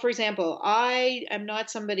 for example, I am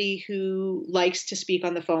not somebody who likes to speak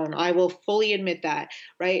on the phone. I will fully admit that,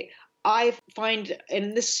 right? I find,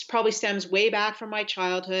 and this probably stems way back from my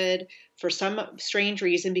childhood for some strange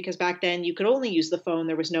reason, because back then you could only use the phone.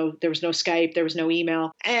 There was no Skype, there was no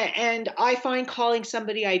email. And I find calling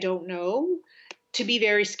somebody I don't know to be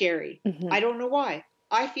very scary. Mm-hmm. I don't know why.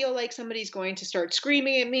 I feel like somebody's going to start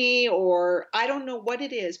screaming at me, or I don't know what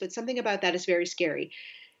it is, but something about that is very scary.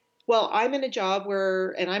 Well, I'm in a job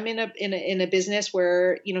where, and I'm in a business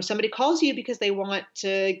where, somebody calls you because they want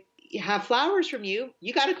to have flowers from you.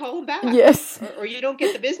 You got to call them back, Yes. or you don't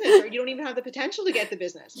get the business, or you don't even have the potential to get the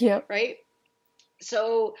business. Yep. Right.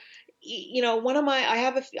 So, one of I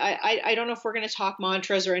have I don't know if we're going to talk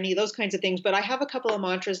mantras or any of those kinds of things, but I have a couple of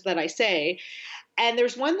mantras that I say. And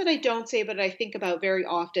there's one that I don't say, but I think about very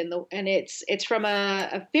often, and it's from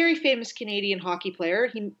a very famous Canadian hockey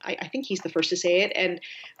player. I think he's the first to say it, and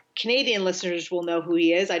Canadian listeners will know who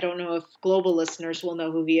he is. I don't know if global listeners will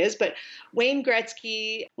know who he is, but Wayne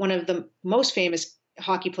Gretzky, one of the most famous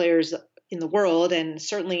hockey players in the world, and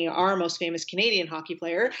certainly our most famous Canadian hockey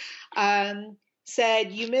player,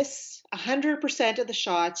 said, "You miss 100% of the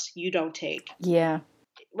shots you don't take." Yeah.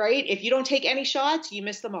 Right? If you don't take any shots, you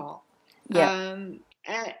miss them all. Yeah.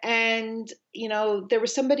 And there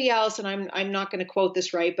was somebody else, and I'm not going to quote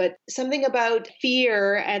this right, but something about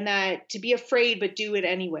fear and that to be afraid but do it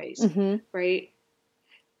anyways. Mm-hmm. Right?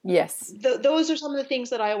 Yes. Those are some of the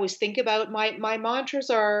things that I always think about. My mantras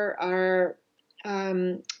are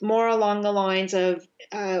more along the lines of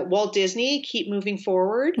Walt Disney, keep moving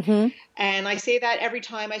forward. Mm-hmm. And I say that every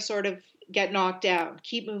time I sort of get knocked down.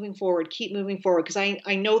 Keep moving forward, because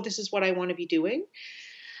I know this is what I want to be doing.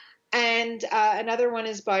 And another one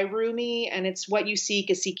is by Rumi, and it's what you seek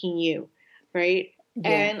is seeking you, right? Yeah.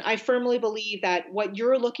 And I firmly believe that what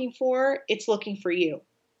you're looking for, it's looking for you.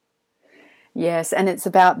 Yes, and it's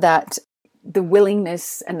about that, the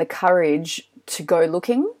willingness and the courage to go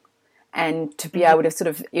looking and to be able to sort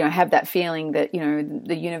of, have that feeling that,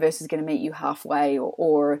 the universe is going to meet you halfway,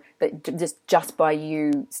 or that just by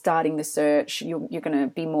you starting the search, you're going to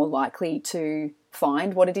be more likely to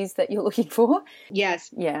find what it is that you're looking for.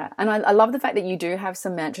 Yes. Yeah. And I love the fact that you do have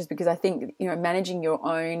some mantras, because I think, managing your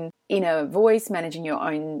own inner voice, managing your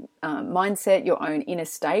own mindset, your own inner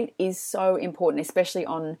state is so important, especially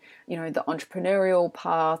on, the entrepreneurial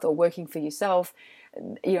path or working for yourself.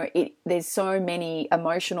 There's so many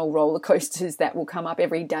emotional roller coasters that will come up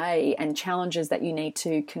every day, and challenges that you need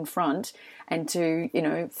to confront and to,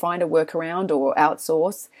 find a workaround or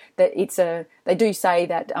outsource. That they do say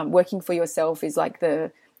that working for yourself is like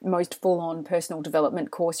the most full-on personal development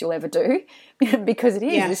course you'll ever do, because it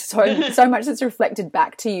is. Yes. There's so much that's reflected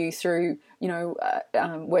back to you through,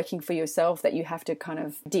 working for yourself, that you have to kind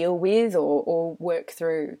of deal with or work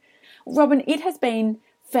through. Robin, it has been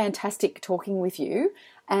fantastic talking with you,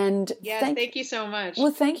 and yes, thank you so much.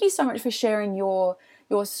 Well, thank you so much for sharing your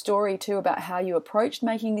story too, about how you approached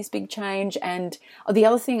making this big change. And the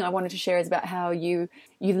other thing I wanted to share is about how you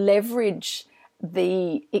leverage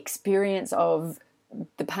the experience of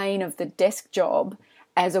the pain of the desk job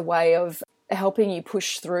as a way of helping you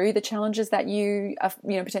push through the challenges that you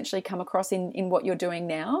potentially come across in what you're doing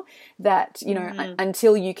now, that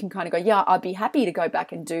until you can kind of go, yeah, I'd be happy to go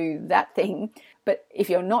back and do that thing. But if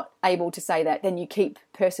you're not able to say that, then you keep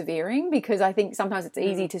persevering, because I think sometimes it's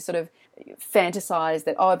easy to sort of fantasize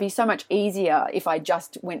that, it'd be so much easier if I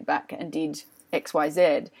just went back and did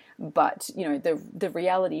XYZ. But, the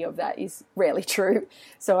reality of that is rarely true.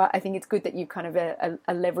 So I think it's good that you kind of are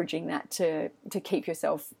leveraging that to keep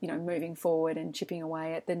yourself, moving forward and chipping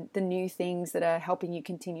away at the new things that are helping you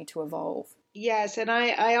continue to evolve. Yes. And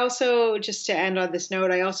I also, just to end on this note,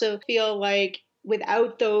 I also feel like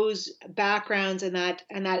without those backgrounds and that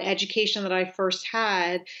education that I first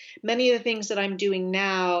had, many of the things that I'm doing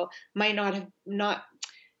now might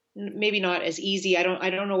maybe not as easy. I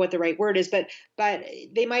don't know what the right word is, but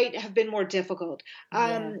they might have been more difficult.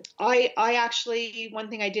 Yeah. I actually, one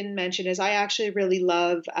thing I didn't mention is I actually really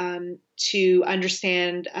love to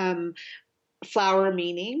understand flower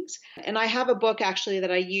meanings. And I have a book actually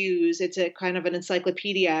that I use. It's a kind of an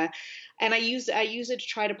encyclopedia. And I use it to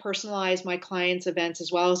try to personalize my clients' events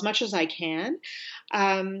as well, as much as I can.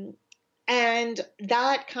 And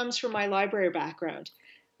that comes from my library background,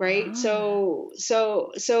 right? Ah.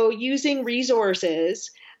 So using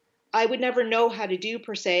resources I would never know how to do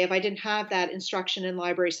per se if I didn't have that instruction in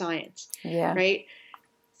library science. Yeah. Right.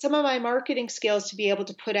 some of my marketing skills to be able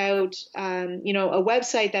to put out, a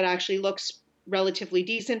website that actually looks relatively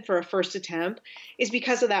decent for a first attempt is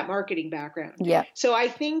because of that marketing background. Yeah. So I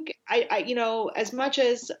think I as much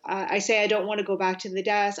as I say I don't want to go back to the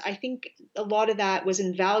desk, I think a lot of that was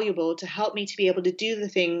invaluable to help me to be able to do the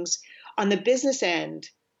things on the business end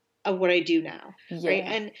of what I do now. Yeah. Right.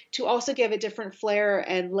 And to also give a different flair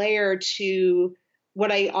and layer to what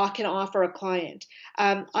I can offer a client.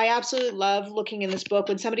 I absolutely love looking in this book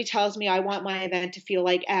when somebody tells me I want my event to feel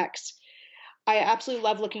like X. I absolutely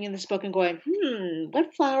love looking in this book and going,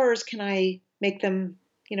 what flowers can I make them,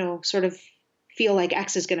 sort of feel like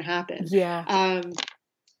X is going to happen? Yeah.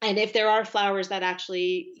 And if there are flowers that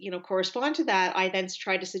actually, correspond to that, I then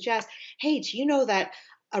try to suggest, hey, do you know that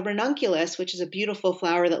a ranunculus, which is a beautiful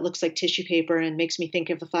flower that looks like tissue paper and makes me think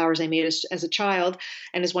of the flowers I made as a child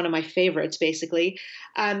and is one of my favorites, basically,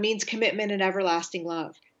 means commitment and everlasting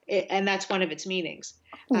love. And that's one of its meanings.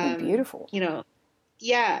 Beautiful.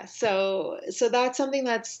 Yeah. So that's something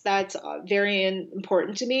that's very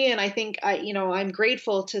important to me. And I think I'm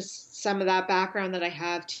grateful to some of that background that I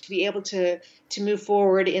have to be able to move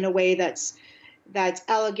forward in a way that's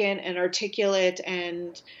elegant and articulate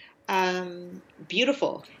and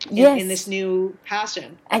beautiful in this new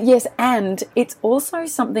passion. Yes, and it's also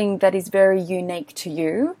something that is very unique to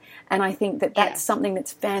you. And I think that's something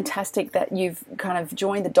that's fantastic that you've kind of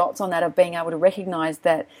joined the dots on that, of being able to recognize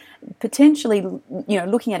that potentially,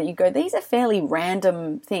 looking at it, you go, these are fairly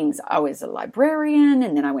random things. I was a librarian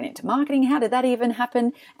and then I went into marketing. How did that even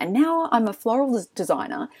happen? And now I'm a floral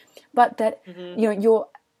designer. But that,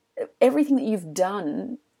 everything that you've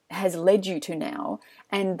done has led you to now,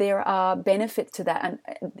 and there are benefits to that and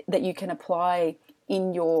that you can apply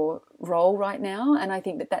in your role right now. And I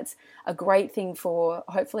think that that's a great thing for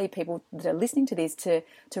hopefully people that are listening to this to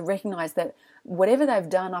recognize that whatever they've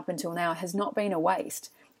done up until now has not been a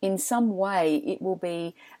waste. In some way, it will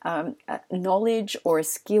be a knowledge or a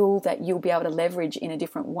skill that you'll be able to leverage in a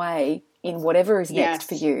different way in whatever is next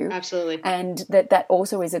for you. Absolutely. And that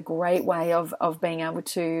also is a great way of being able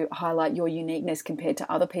to highlight your uniqueness compared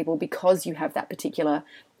to other people, because you have that particular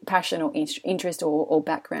passion or interest or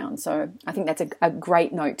background. So I think that's a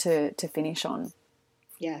great note to finish on.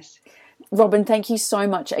 Yes. Robin, thank you so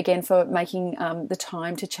much again for making the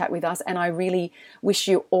time to chat with us. And I really wish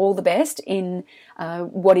you all the best in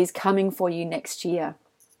what is coming for you next year.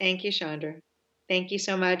 Thank you, Chandra. Thank you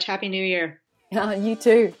so much. Happy New Year. You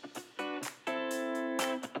too.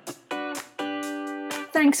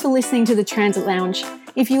 Thanks for listening to the Transit Lounge.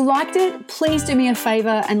 If you liked it, please do me a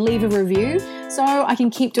favour and leave a review so I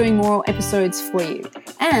can keep doing more episodes for you.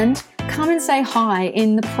 And come and say hi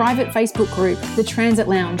in the private Facebook group, The Transit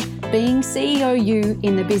Lounge, being CEO you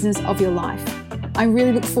in the business of your life. I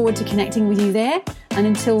really look forward to connecting with you there. And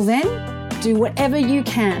until then, do whatever you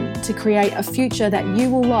can to create a future that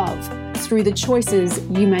you will love through the choices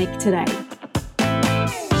you make today.